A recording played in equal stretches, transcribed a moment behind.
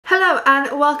Hello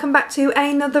and welcome back to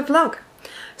another vlog.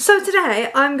 So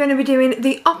today I'm going to be doing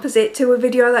the opposite to a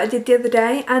video that I did the other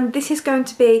day, and this is going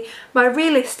to be my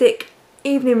realistic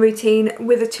evening routine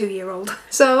with a 2-year-old.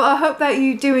 So I hope that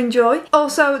you do enjoy.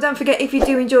 Also, don't forget, if you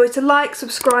do enjoy, to like,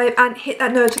 subscribe and hit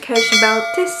that notification bell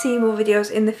to see more videos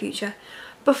in the future.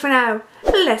 But for now,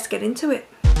 let's get into it.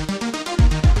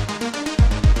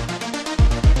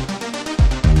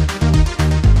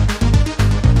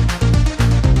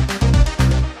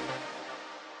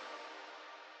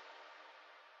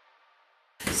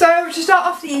 So to start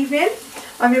off the evening,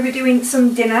 I'm going to be doing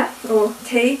some dinner, or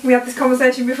tea. We had this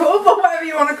conversation before, but whatever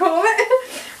you want to call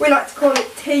it. We like to call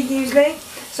it tea usually,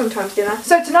 sometimes dinner.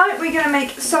 So tonight we're going to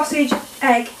make sausage,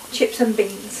 egg, chips and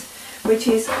beans, which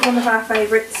is one of our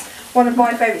favourites. One of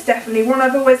my favourites, definitely. One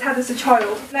I've always had as a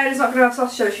child. Layla's not going to have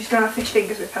sausage though, she's going to have fish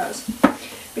fingers with hers,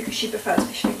 because she prefers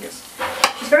fish fingers.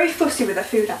 She's very fussy with her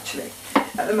food actually,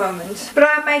 at the moment. But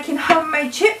I'm making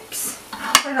homemade chips.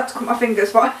 I try not to cut my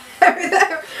fingers but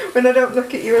when I don't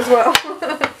look at you as well.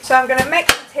 So I'm going to make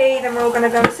the tea, then we're all going to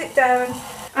go and sit down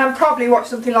and probably watch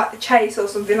something like The Chase or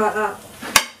something like that.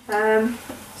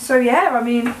 So yeah, I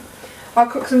mean, I'll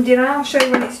cook some dinner, I'll show you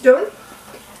when it's done,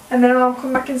 and then I'll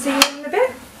come back and see you in a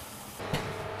bit.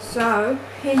 So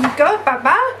here you go,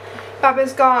 Baba.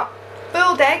 Baba's got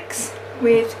boiled eggs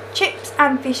with chips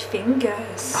and fish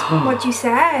fingers. What do you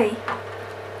say?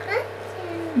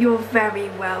 You're very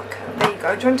welcome. There you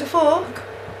go. Do you want a fork? Do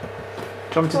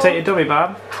you want me to take your dummy,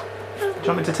 Bab? Do you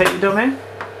want me to take your dummy?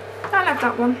 I'll have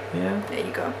that one. Yeah. There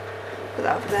you go. Put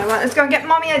that over there. Right, let's go and get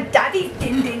Mommy and Daddy's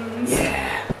din-dins.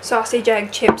 Yeah. Sausage,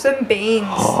 egg, chips and beans.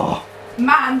 Oh.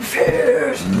 Man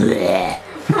food! No.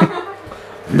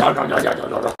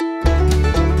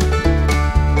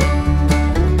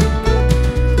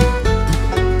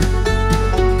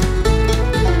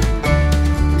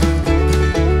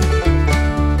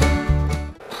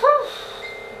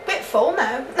 Full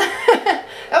now.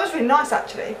 That was really nice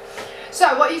actually.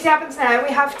 So what usually happens now,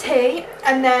 we have tea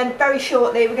and then very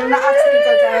shortly we're going to let our tea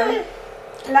go down.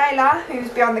 Layla, who's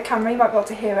behind the camera, you might be able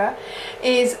to hear her,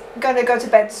 is going to go to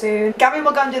bed soon. Gavin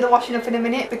will go and do the washing up in a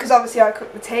minute because obviously I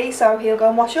cooked the tea, so he'll go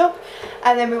and wash up,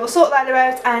 and then we will sort Layla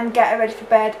out and get her ready for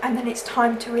bed, and then it's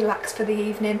time to relax for the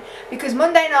evening because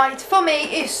Monday night for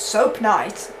me is soap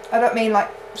night. I don't mean like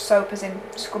soap as in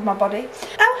scrub my body.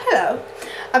 Oh hello.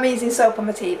 I'm using soap on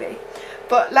my TV.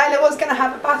 But Layla was going to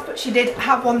have a bath, but she did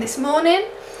have one this morning.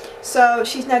 So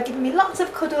she's now giving me lots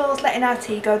of cuddles, letting our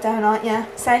tea go down, aren't you?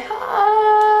 Say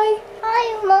hi.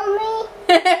 Hi, Mummy.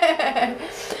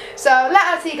 So let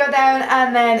our tea go down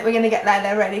and then we're going to get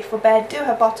Layla ready for bed, do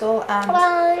her bottle and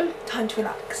time to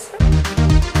relax.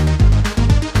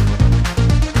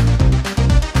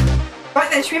 Right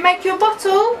then, should we make your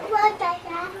bottle?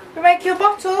 We make your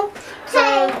bottle. So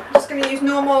I'm just going to use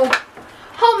normal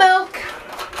whole milk.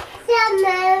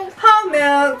 Whole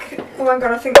milk. Oh my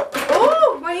god, I think.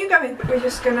 Oh, where are you going? We're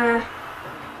just gonna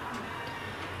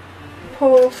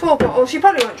pour 4 bottles. She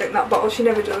probably won't drink that bottle, she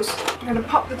never does. I'm gonna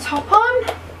pop the top on.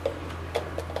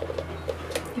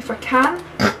 If I can.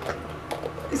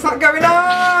 It's not going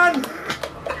on!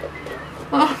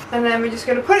 Oh. And then we're just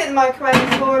gonna put it in the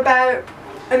microwave for about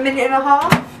a minute and a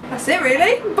half. That's it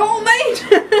really. Bottle made!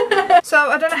 So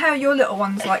I don't know how your little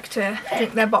ones like to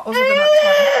drink their bottles of the night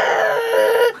time.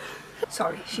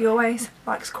 Sorry, she always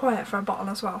likes quiet for a bottle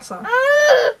as well, so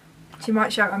she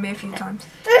might shout at me a few times.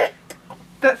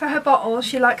 But for her bottle,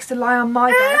 she likes to lie on my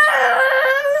bed,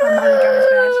 on Mary Gary's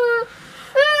bed,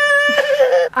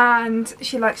 and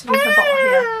she likes to drink her bottle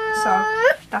here, so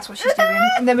that's what she's doing.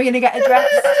 And then we're going to get her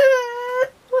dressed.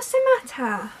 What's the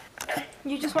matter?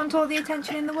 You just want all the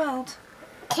attention in the world?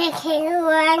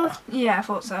 Yeah, I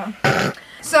thought so.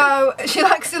 So she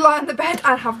likes to lie on the bed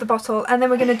and have the bottle, and then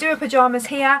we're going to do her pyjamas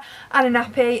here and a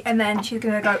nappy, and then she's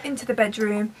going to go into the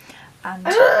bedroom and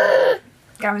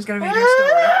Gavin's going to read her a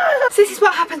story. So this is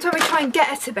what happens when we try and get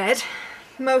her to bed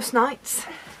most nights.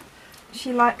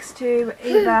 She likes to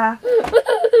either,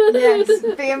 yes,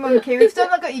 be a monkey. We've still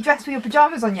not got you dressed with your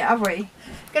pyjamas on yet, have we?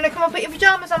 Going to come and put your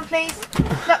pyjamas on, please?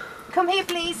 No, come here,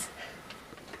 please.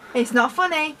 It's not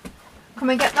funny. Come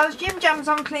and get those gym jams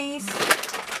on, please.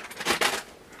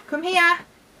 Come here.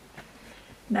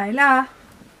 Layla.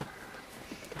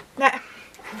 Layla.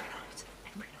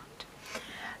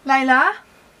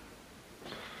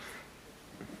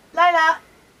 Layla.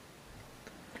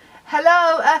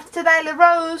 Hello, after Layla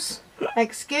Rose.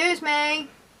 Excuse me.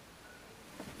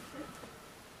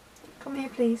 Come here,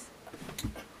 please.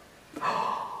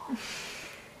 Welcome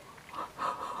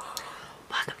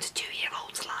to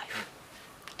 2-year-old's life.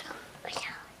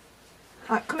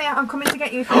 Right, come here, I'm coming to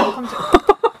get you if you don't come to...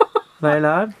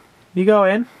 Layla, you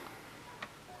going?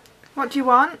 What do you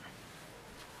want?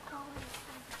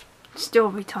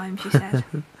 Story time, she said.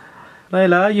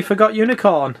 Layla, you forgot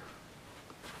unicorn.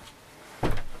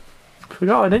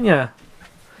 Forgot it, didn't you?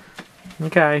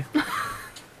 Okay.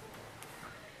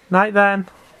 Night then.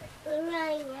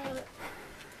 There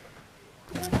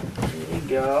you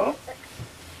go.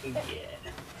 Yeah.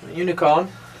 Unicorn.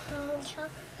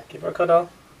 Give her a cuddle.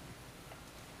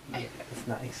 Yeah, it's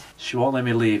nice. She won't let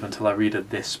me leave until I read her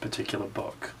this particular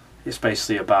book. It's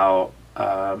basically about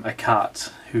a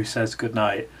cat who says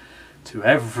goodnight to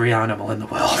every animal in the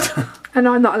world. And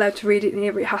I'm not allowed to read it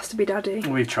near, but it has to be Daddy.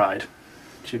 We've tried.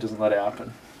 She doesn't let it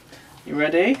happen. You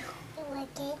ready?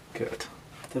 Ready. Good.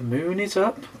 The moon is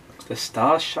up, the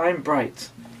stars shine bright.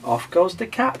 Off goes the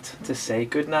cat to say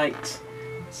goodnight.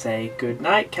 Say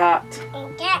goodnight, cat.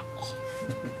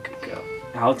 Good girl.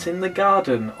 Out in the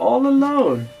garden, all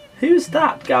alone. Who's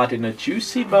that guarding a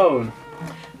juicy bone?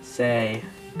 Say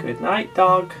goodnight,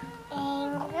 dog.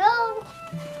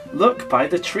 Look by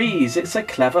the trees, it's a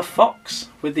clever fox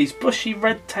with his bushy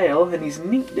red tail and his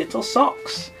neat little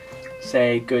socks.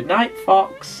 Say goodnight,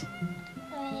 fox.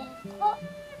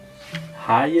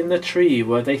 High in the tree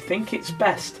where they think it's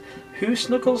best, who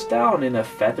snuggles down in a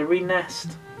feathery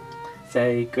nest?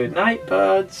 Say goodnight,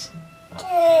 birds.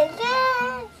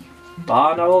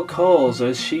 Barn owl calls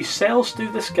as she sails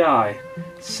through the sky.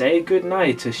 Say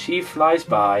goodnight as she flies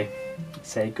by.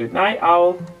 Say goodnight,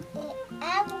 owl.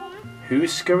 Who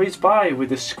scurries by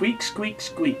with a squeak, squeak,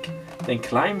 squeak, then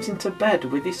climbs into bed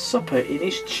with his supper in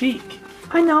his cheek?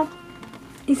 I know.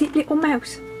 Is it little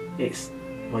mouse? It's,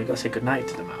 well, you gotta say goodnight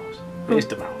to the mouse. It is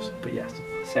the mouse, but yes.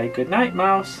 Say goodnight,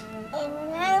 mouse.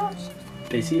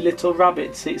 Busy little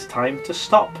rabbits, it's time to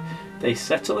stop. They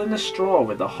settle in the straw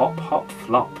with a hop, hop,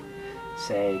 flop.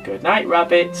 Say goodnight,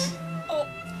 rabbits.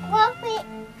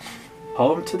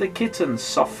 Home to the kittens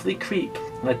softly creep,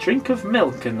 a drink of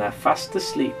milk and they're fast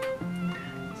asleep.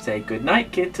 Say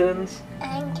goodnight, kittens.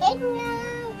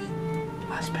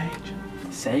 Last page.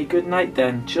 Say goodnight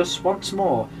then, just once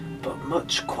more, but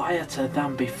much quieter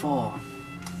than before.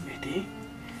 Ready?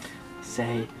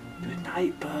 Say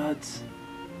goodnight, birds.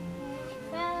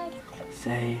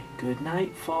 Say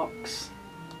goodnight, fox.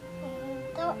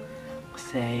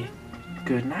 Say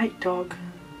goodnight, dog.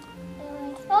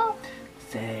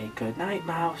 Say goodnight,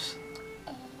 mouse.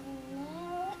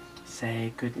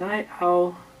 Say goodnight,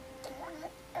 owl.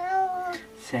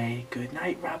 Say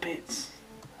goodnight, rabbits.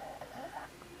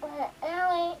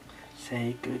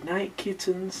 Say goodnight,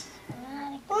 kittens.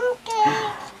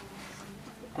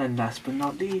 And last but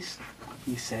not least,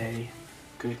 you say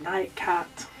goodnight,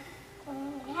 cat.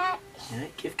 Yeah,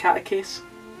 give cat a kiss.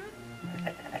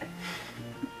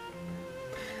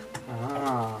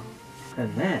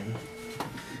 And then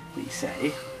we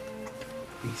say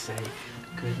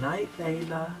goodnight,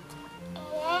 Layla.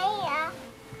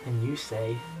 And you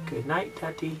say goodnight,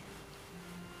 Daddy.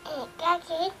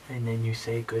 And then you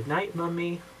say goodnight,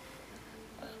 Mummy.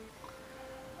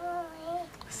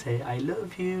 Say I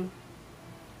love you.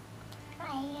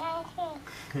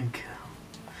 Good girl.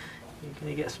 You're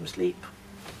gonna get some sleep.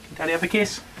 Can Daddy have a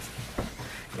kiss?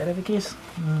 Daddy have a kiss?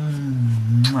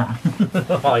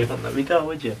 Oh, you wouldn't let me go,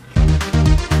 would you?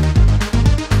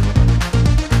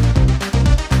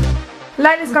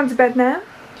 Layla's gone to bed now.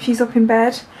 She's up in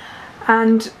bed.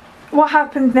 And what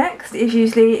happens next is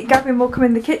usually Gavin will come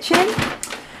in the kitchen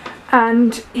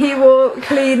and he will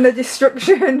clean the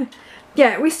destruction.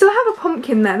 Yeah, we still have a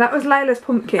pumpkin there. That was Layla's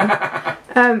pumpkin.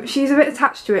 She's a bit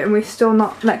attached to it and we've still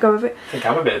not let go of it. I think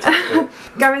I'm a bit attached to it.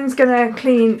 Gavin's gonna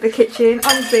clean the kitchen.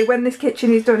 Honestly, when this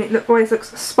kitchen is done, it always looks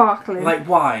sparkling. Like,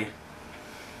 why?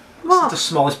 What? It's the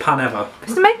smallest pan ever.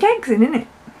 It's to make eggs in, isn't it?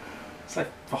 It's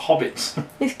like for hobbits.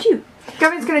 It's cute.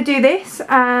 Gavin's going to do this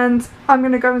and I'm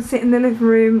going to go and sit in the living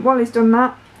room while he's done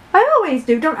that. I always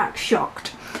do, don't act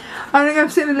shocked. I'm going to go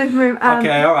sit in the living room and...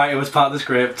 Okay, alright, it was part of the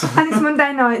script. And it's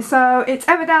Monday night, so it's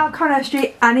Emmerdale, Connaught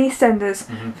Street and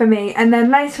EastEnders for me. And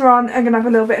then later on I'm going to have a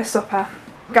little bit of supper.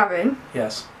 Gavin?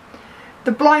 Yes?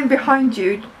 The blind behind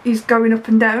you is going up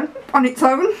and down on its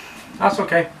own. That's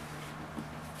okay.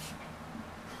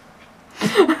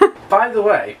 By the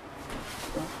way,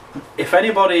 if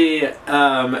anybody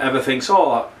ever thinks,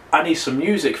 oh, I need some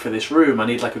music for this room, I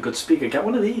need like a good speaker, get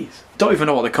one of these. Don't even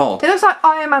know what they're called. It looks like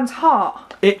Iron Man's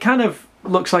heart. It kind of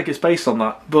looks like it's based on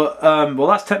that, but well,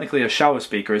 that's technically a shower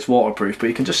speaker, it's waterproof, but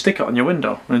you can just stick it on your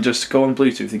window and just go on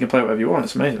Bluetooth, you can play whatever you want,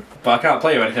 it's amazing. But I can't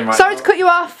play you anything right Sorry now. to cut you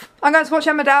off, I'm going to watch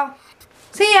Emmerdale.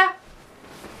 See ya!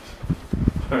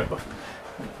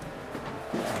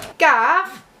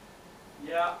 Gav?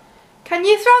 Yeah? Can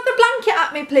you throw the blanket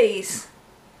at me, please?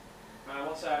 Right,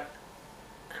 one sec.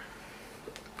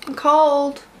 I'm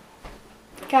cold.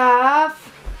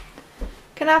 Gav,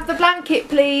 can I have the blanket,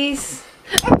 please?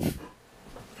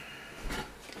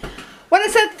 When I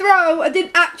said throw, I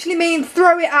didn't actually mean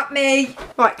throw it at me.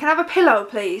 Right, can I have a pillow,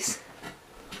 please?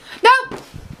 No!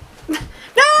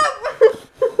 No!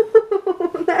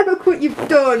 Now look what you've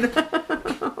done. You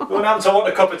wouldn't happen to want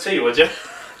a cup of tea, would you?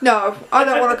 No, I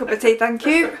don't want a cup of tea, thank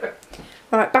you.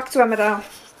 Right, back to Emmerdale.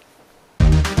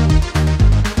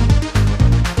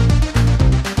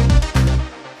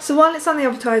 So while it's on the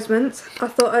advertisements, I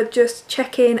thought I'd just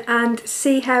check in and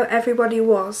see how everybody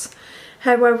was.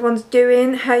 How everyone's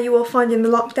doing, how you all finding the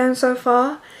lockdown so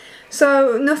far.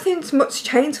 So nothing's much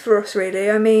changed for us really.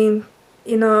 I mean,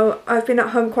 you know, I've been at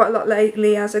home quite a lot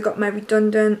lately as I got made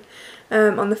redundant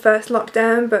on the first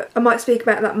lockdown, but I might speak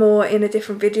about that more in a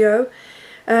different video.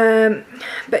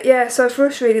 But yeah, so for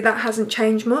us really that hasn't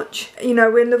changed much. You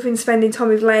know, we're loving spending time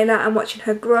with Layla and watching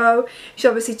her grow. She's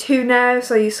obviously 2 now,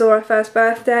 so you saw her first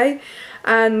birthday,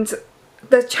 and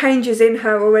the changes in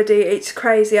her already, it's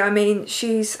crazy. I mean,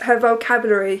 her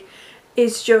vocabulary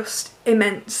is just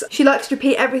immense. She likes to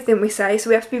repeat everything we say, so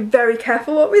we have to be very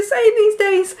careful what we're saying these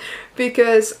days,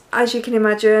 because as you can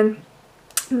imagine,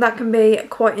 that can be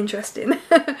quite interesting.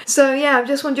 So yeah, I'm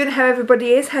just wondering how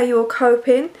everybody is, how you're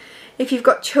coping. If you've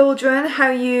got children, how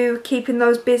are you keeping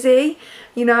those busy?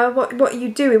 You know, what are you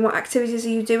doing? What activities are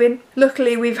you doing?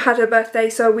 Luckily, we've had her birthday,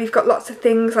 so we've got lots of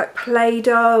things like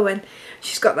Play-Doh, and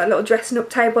she's got that little dressing up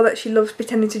table that she loves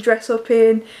pretending to dress up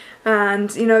in,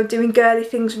 and, you know, doing girly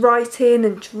things, writing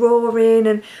and drawing.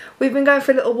 And we've been going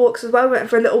for little walks as well. We went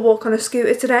for a little walk on a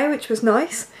scooter today, which was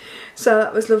nice. So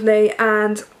that was lovely.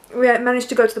 And we managed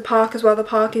to go to the park as well. The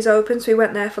park is open, so we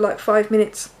went there for like 5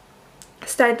 minutes.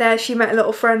 Stayed there, she met a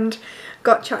little friend,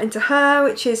 got chatting to her,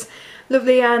 which is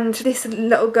lovely. And this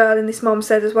little girl and this mom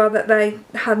said as well that they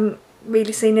hadn't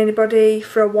really seen anybody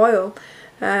for a while,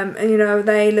 and you know,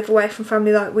 they live away from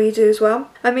family like we do as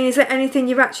well. I mean, is there anything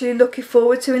you're actually looking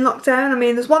forward to in lockdown? I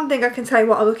mean, there's one thing I can tell you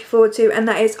what I'm looking forward to, and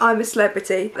that is I'm a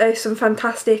Celebrity. There's some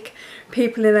fantastic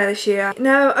people in there this year.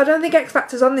 No, I don't think X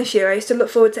Factor's on this year. I used to look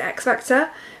forward to X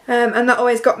Factor. And that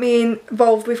always got me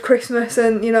involved with Christmas,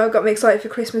 and, you know, got me excited for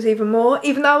Christmas even more,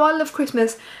 even though I love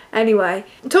Christmas anyway.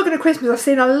 Talking of Christmas, I've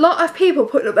seen a lot of people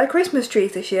putting up their Christmas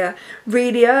trees this year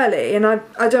really early, and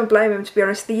I don't blame them, to be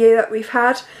honest. The year that we've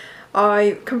had,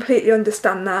 I completely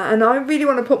understand that, and I really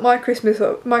want to put my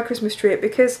Christmas tree up,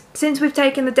 because since we've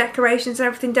taken the decorations and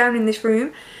everything down in this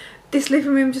room, this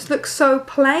living room just looks so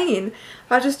plain.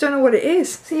 I just don't know what it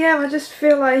is. So yeah, I just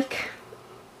feel like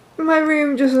my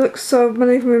living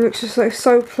room looks just like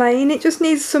so plain. It just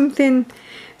needs some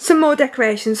more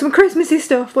decorations, some Christmassy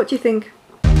stuff. What do you think?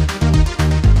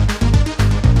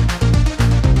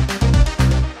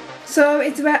 So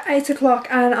it's about 8 o'clock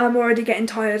and I'm already getting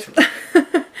tired.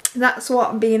 That's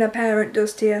what being a parent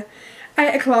does to you.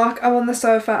 8 o'clock, I'm on the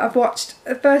sofa. I've watched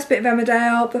the first bit of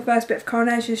Emmerdale, the first bit of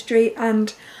Coronation Street,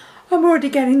 and I'm already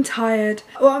getting tired.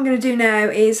 What I'm going to do now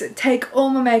is take all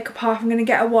my makeup off. I'm going to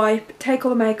get a wipe, take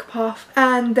all the makeup off,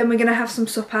 and then we're going to have some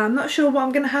supper. I'm not sure what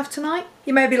I'm going to have tonight.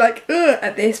 You may be like, ugh,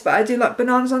 at this, but I do like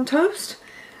bananas on toast.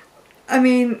 I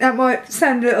mean, that might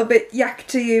sound a little bit yak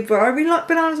to you, but I really like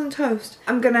bananas on toast.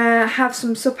 I'm going to have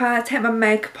some supper, take my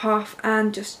makeup off,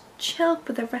 and just chill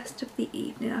for the rest of the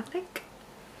evening, I think.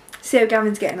 See how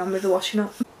Gavin's getting on with the washing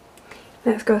up.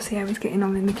 Let's go see how he's getting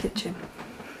on in the kitchen.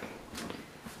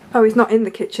 Oh, he's not in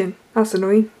the kitchen. That's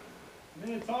annoying.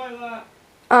 In the toilet.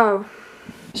 Oh.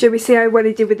 Should we see how well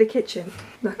he did with the kitchen?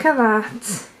 Look at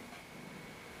that.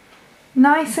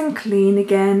 Nice and clean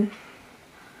again.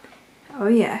 Oh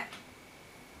yeah.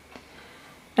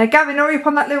 Now Gavin, hurry up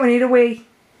on that loo, I need a wee.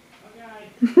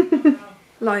 Okay.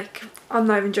 Like, I'm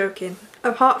not even joking.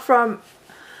 Apart from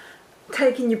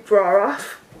taking your bra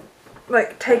off,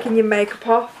 like taking your makeup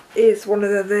off is one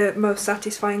of the most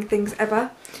satisfying things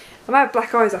ever. I might have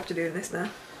black eyes after doing this now.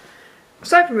 I'm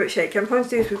sorry for a bit shaky, I'm trying to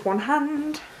do this with one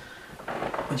hand.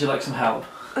 Would you like some help?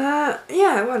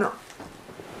 Yeah, why not?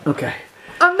 Okay.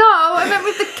 Oh no, I meant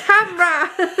with the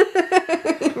camera!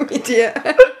 Idiot.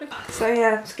 So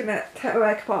yeah, I'm just going to take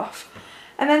my makeup off.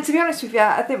 And then to be honest with you,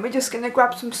 I think we're just going to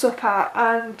grab some supper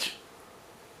and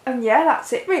yeah,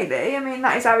 that's it really. I mean,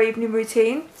 that is our evening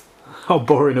routine. How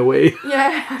boring are we?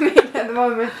 Yeah, I mean, at the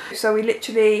moment. So we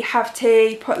literally have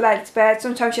tea, put Layla to bed.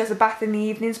 Sometimes she has a bath in the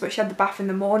evenings, but she had the bath in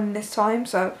the morning this time,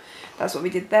 so that's what we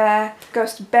did there.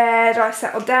 Goes to bed, I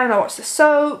settle down, I watch the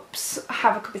soaps,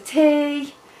 have a cup of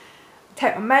tea,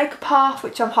 take my makeup off,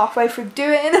 which I'm halfway through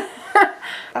doing.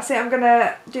 That's it, I'm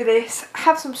gonna do this,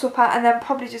 have some supper, and then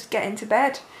probably just get into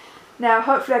bed. Now,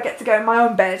 hopefully I get to go in my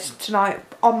own bed tonight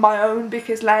on my own,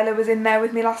 because Layla was in there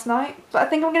with me last night. But I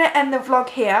think I'm going to end the vlog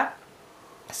here.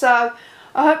 So,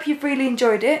 I hope you've really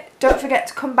enjoyed it. Don't forget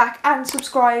to come back and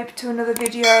subscribe to another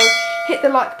video. Hit the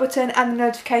like button and the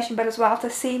notification bell as well to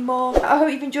see more. I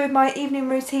hope you've enjoyed my evening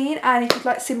routine, and if you'd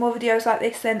like to see more videos like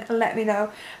this, then let me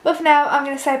know. But for now, I'm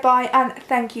going to say bye and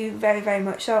thank you very, very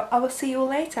much. So I will see you all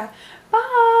later.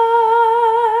 Bye!